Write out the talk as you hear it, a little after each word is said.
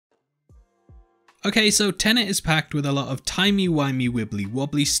Okay, so Tenet is packed with a lot of timey-wimey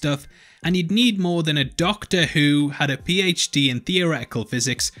wibbly-wobbly stuff, and you'd need more than a doctor who had a PhD in theoretical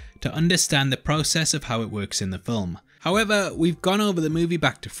physics to understand the process of how it works in the film. However, we've gone over the movie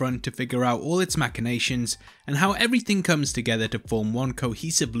back to front to figure out all its machinations and how everything comes together to form one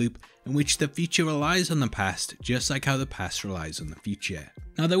cohesive loop in which the future relies on the past, just like how the past relies on the future.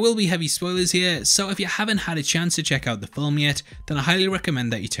 Now there will be heavy spoilers here, so if you haven't had a chance to check out the film yet, then I highly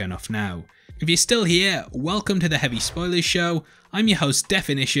recommend that you turn off now. If you're still here, welcome to the Heavy Spoilers Show. I'm your host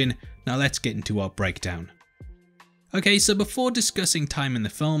Definition. Now let's get into our breakdown. Okay, so before discussing time in the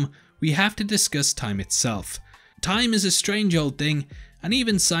film, we have to discuss time itself. Time is a strange old thing, and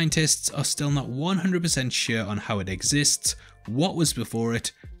even scientists are still not 100% sure on how it exists, what was before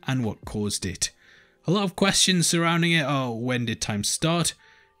it, and what caused it. A lot of questions surrounding it are: when did time start?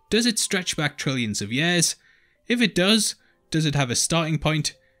 Does it stretch back trillions of years? If it does it have a starting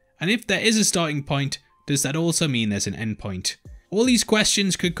point? And if there is a starting point, does that also mean there's an end point? All these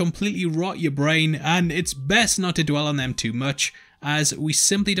questions could completely rot your brain, and it's best not to dwell on them too much, as we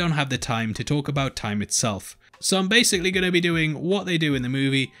simply don't have the time to talk about time itself. So I'm basically going to be doing what they do in the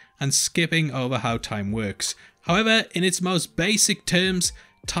movie and skipping over how time works. However, in its most basic terms,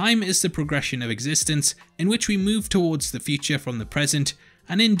 time is the progression of existence in which we move towards the future from the present,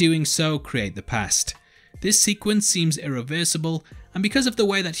 and in doing so create the past. This sequence seems irreversible, and because of the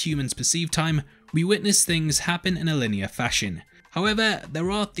way that humans perceive time, we witness things happen in a linear fashion. However,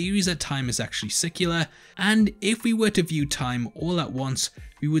 there are theories that time is actually secular, and if we were to view time all at once,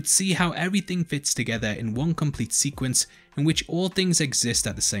 we would see how everything fits together in one complete sequence in which all things exist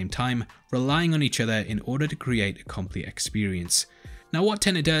at the same time, relying on each other in order to create a complete experience. Now what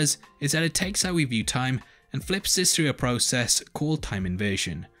Tenet does is that it takes how we view time and flips this through a process called time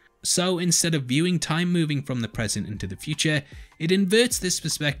inversion. So instead of viewing time moving from the present into the future, it inverts this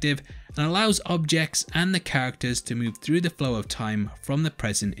perspective and allows objects and the characters to move through the flow of time from the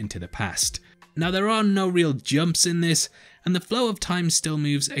present into the past. Now there are no real jumps in this, and the flow of time still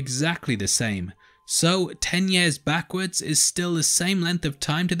moves exactly the same. So 10 years backwards is still the same length of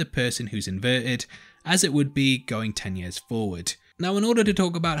time to the person who's inverted as it would be going 10 years forward. Now in order to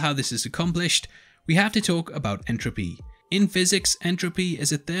talk about how this is accomplished, we have to talk about entropy. In physics, entropy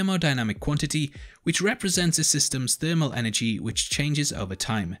is a thermodynamic quantity which represents a system's thermal energy which changes over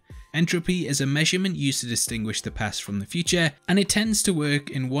time. Entropy is a measurement used to distinguish the past from the future, and it tends to work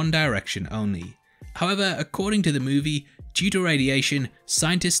in one direction only. However, according to the movie, due to radiation,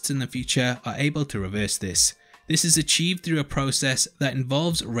 scientists in the future are able to reverse this. This is achieved through a process that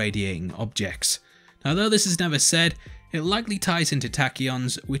involves radiating objects. Now though this is never said, it likely ties into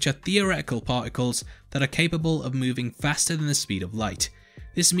tachyons, which are theoretical particles that are capable of moving faster than the speed of light.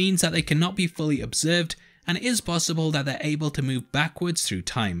 This means that they cannot be fully observed, and it is possible that they're able to move backwards through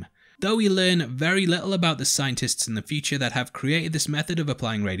time. Though we learn very little about the scientists in the future that have created this method of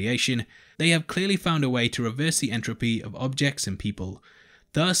applying radiation, they have clearly found a way to reverse the entropy of objects and people.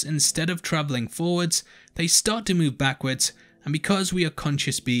 Thus, instead of travelling forwards, they start to move backwards, and because we are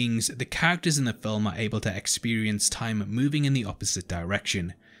conscious beings, the characters in the film are able to experience time moving in the opposite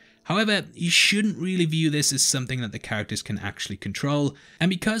direction. However, you shouldn't really view this as something that the characters can actually control,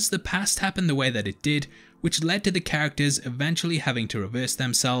 and because the past happened the way that it did, which led to the characters eventually having to reverse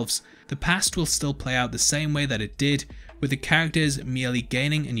themselves, the past will still play out the same way that it did, with the characters merely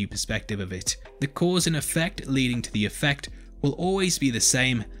gaining a new perspective of it. The cause and effect leading to the effect will always be the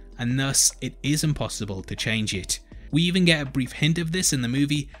same, and thus it is impossible to change it. We even get a brief hint of this in the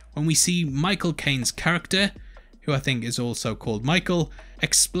movie when we see Michael Caine's character, who I think is also called Michael,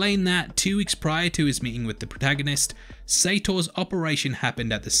 explain that 2 weeks prior to his meeting with the protagonist, Sator's operation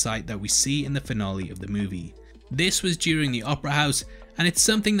happened at the site that we see in the finale of the movie. This was during the Opera House, and it's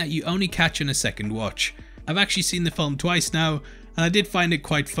something that you only catch on a second watch. I've actually seen the film twice now, and I did find it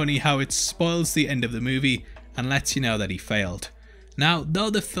quite funny how it spoils the end of the movie and lets you know that he failed. Now, though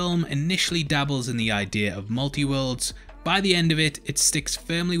the film initially dabbles in the idea of multi-worlds, by the end of it, it sticks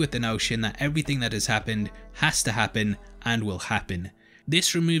firmly with the notion that everything that has happened has to happen and will happen.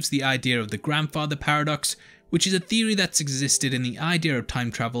 This removes the idea of the grandfather paradox, which is a theory that's existed in the idea of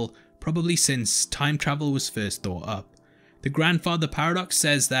time travel probably since time travel was first thought up. The grandfather paradox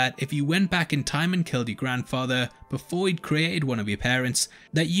says that if you went back in time and killed your grandfather before he'd created one of your parents,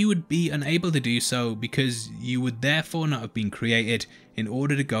 that you would be unable to do so because you would therefore not have been created in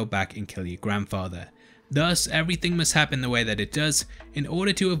order to go back and kill your grandfather. Thus, everything must happen the way that it does in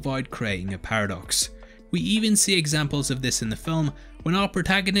order to avoid creating a paradox. We even see examples of this in the film when our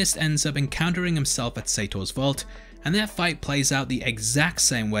protagonist ends up encountering himself at Sator's vault, and their fight plays out the exact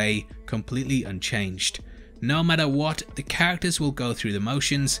same way, completely unchanged. No matter what, the characters will go through the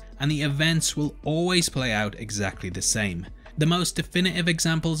motions and the events will always play out exactly the same. The most definitive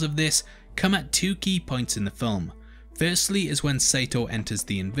examples of this come at two key points in the film. Firstly is when Saito enters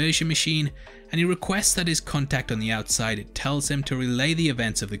the inversion machine and he requests that his contact on the outside tells him to relay the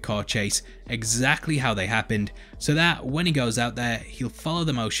events of the car chase exactly how they happened, so that when he goes out there he'll follow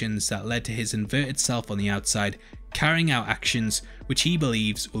the motions that led to his inverted self on the outside carrying out actions which he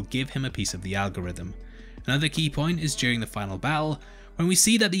believes will give him a piece of the algorithm. Another key point is during the final battle, when we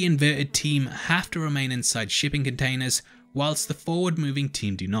see that the inverted team have to remain inside shipping containers whilst the forward moving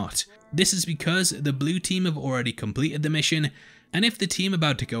team do not. This is because the blue team have already completed the mission, and if the team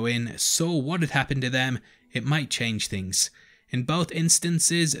about to go in saw what had happened to them, it might change things. In both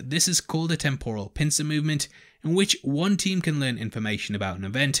instances, this is called a temporal pincer movement, in which one team can learn information about an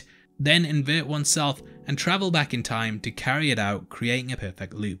event, then invert oneself and travel back in time to carry it out, creating a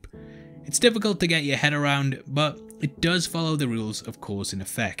perfect loop. It's difficult to get your head around, but it does follow the rules of cause and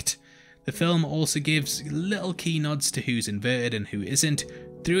effect. The film also gives little key nods to who's inverted and who isn't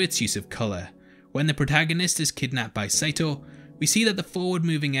through its use of colour. When the protagonist is kidnapped by Saito, we see that the forward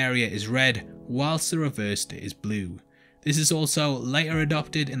moving area is red whilst the reversed is blue. This is also later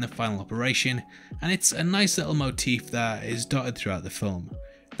adopted in the final operation, and it's a nice little motif that is dotted throughout the film.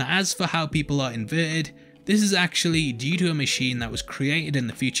 Now, as for how people are inverted, this is actually due to a machine that was created in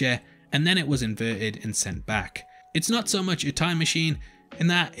the future and then it was inverted and sent back. It's not so much a time machine in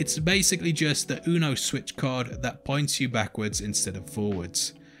that it's basically just the Uno switch card that points you backwards instead of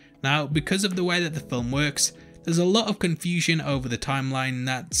forwards. Now, because of the way that the film works, there's a lot of confusion over the timeline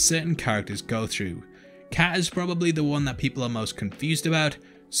that certain characters go through. Kat is probably the one that people are most confused about,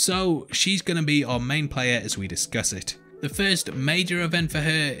 so she's going to be our main player as we discuss it. The first major event for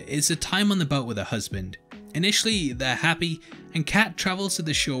her is a time on the boat with her husband. Initially, they're happy and Kat travels to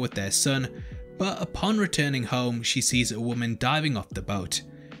the shore with their son, but upon returning home, she sees a woman diving off the boat.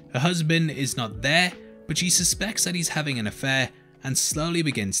 Her husband is not there, but she suspects that he's having an affair and slowly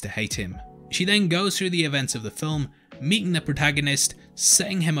begins to hate him. She then goes through the events of the film, meeting the protagonist,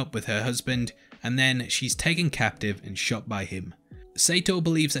 setting him up with her husband, and then she's taken captive and shot by him. Saito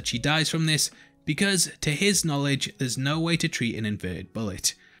believes that she dies from this because, to his knowledge, there's no way to treat an inverted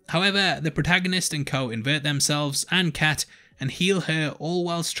bullet. However, the protagonist and co invert themselves and Kat and heal her, all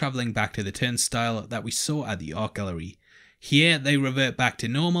whilst travelling back to the turnstile that we saw at the art gallery. Here they revert back to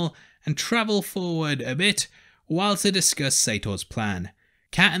normal and travel forward a bit whilst they discuss Saito's plan.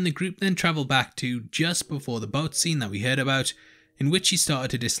 Kat and the group then travel back to just before the boat scene that we heard about, in which she started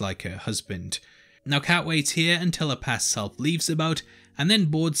to dislike her husband. Now Kat waits here until her past self leaves the boat and then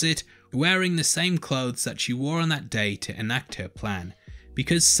boards it, wearing the same clothes that she wore on that day to enact her plan.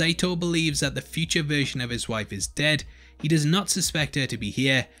 Because Saito believes that the future version of his wife is dead, he does not suspect her to be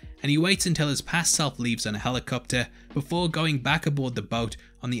here, and he waits until his past self leaves on a helicopter before going back aboard the boat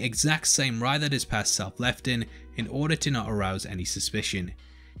on the exact same ride that his past self left in order to not arouse any suspicion.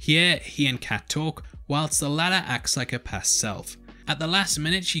 Here, he and Kat talk, whilst the latter acts like her past self. At the last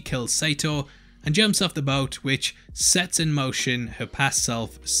minute, she kills Saito and jumps off the boat, which sets in motion her past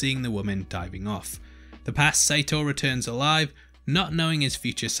self seeing the woman diving off. The past Saito returns alive, not knowing his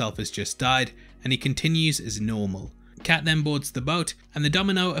future self has just died, and he continues as normal. Kat then boards the boat and the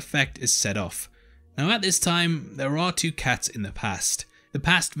domino effect is set off. Now at this time, there are two Kats in the past. The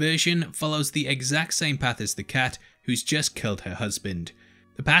past version follows the exact same path as the Kat who's just killed her husband.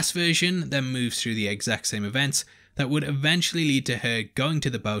 The past version then moves through the exact same events that would eventually lead to her going to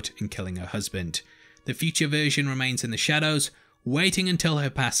the boat and killing her husband. The future version remains in the shadows, waiting until her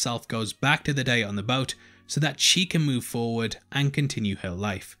past self goes back to the day on the boat so that she can move forward and continue her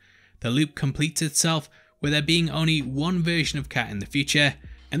life. The loop completes itself with there being only one version of Kat in the future,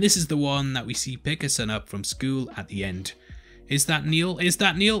 and this is the one that we see pick her son up from school at the end. Is that Neil? Is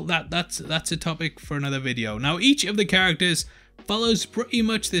that Neil? That's a topic for another video. Now each of the characters follows pretty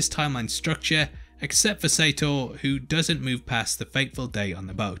much this timeline structure, except for Saito, who doesn't move past the fateful day on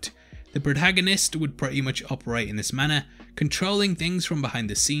the boat. The protagonist would pretty much operate in this manner, controlling things from behind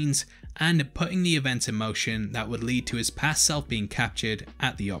the scenes and putting the events in motion that would lead to his past self being captured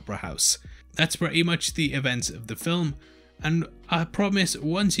at the opera house. That's pretty much the events of the film, and I promise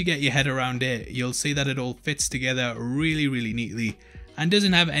once you get your head around it, you'll see that it all fits together really neatly and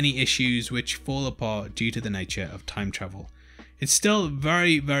doesn't have any issues which fall apart due to the nature of time travel. It's still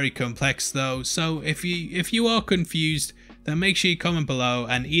very complex though, so if you are confused, then make sure you comment below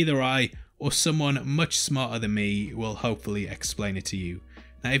and either I or someone much smarter than me will hopefully explain it to you.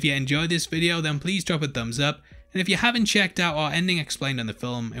 Now if you enjoyed this video, then please drop a thumbs up, and if you haven't checked out our ending explained on the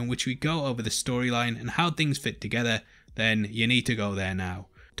film, in which we go over the storyline and how things fit together, then you need to go there now.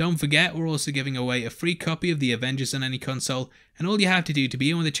 Don't forget, we're also giving away a free copy of the Avengers on any console, and all you have to do to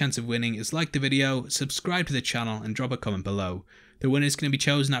be in with a chance of winning is like the video, subscribe to the channel and drop a comment below. The winner is going to be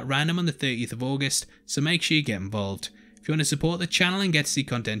chosen at random on the 30th of August, so make sure you get involved. If you want to support the channel and get to see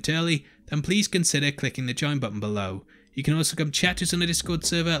content early, then please consider clicking the join button below. You can also come chat to us on the Discord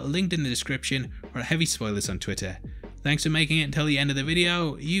server, linked in the description, or at Heavy Spoilers on Twitter. Thanks for making it until the end of the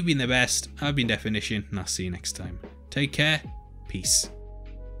video. You've been the best, I've been Definition, and I'll see you next time. Take care, peace.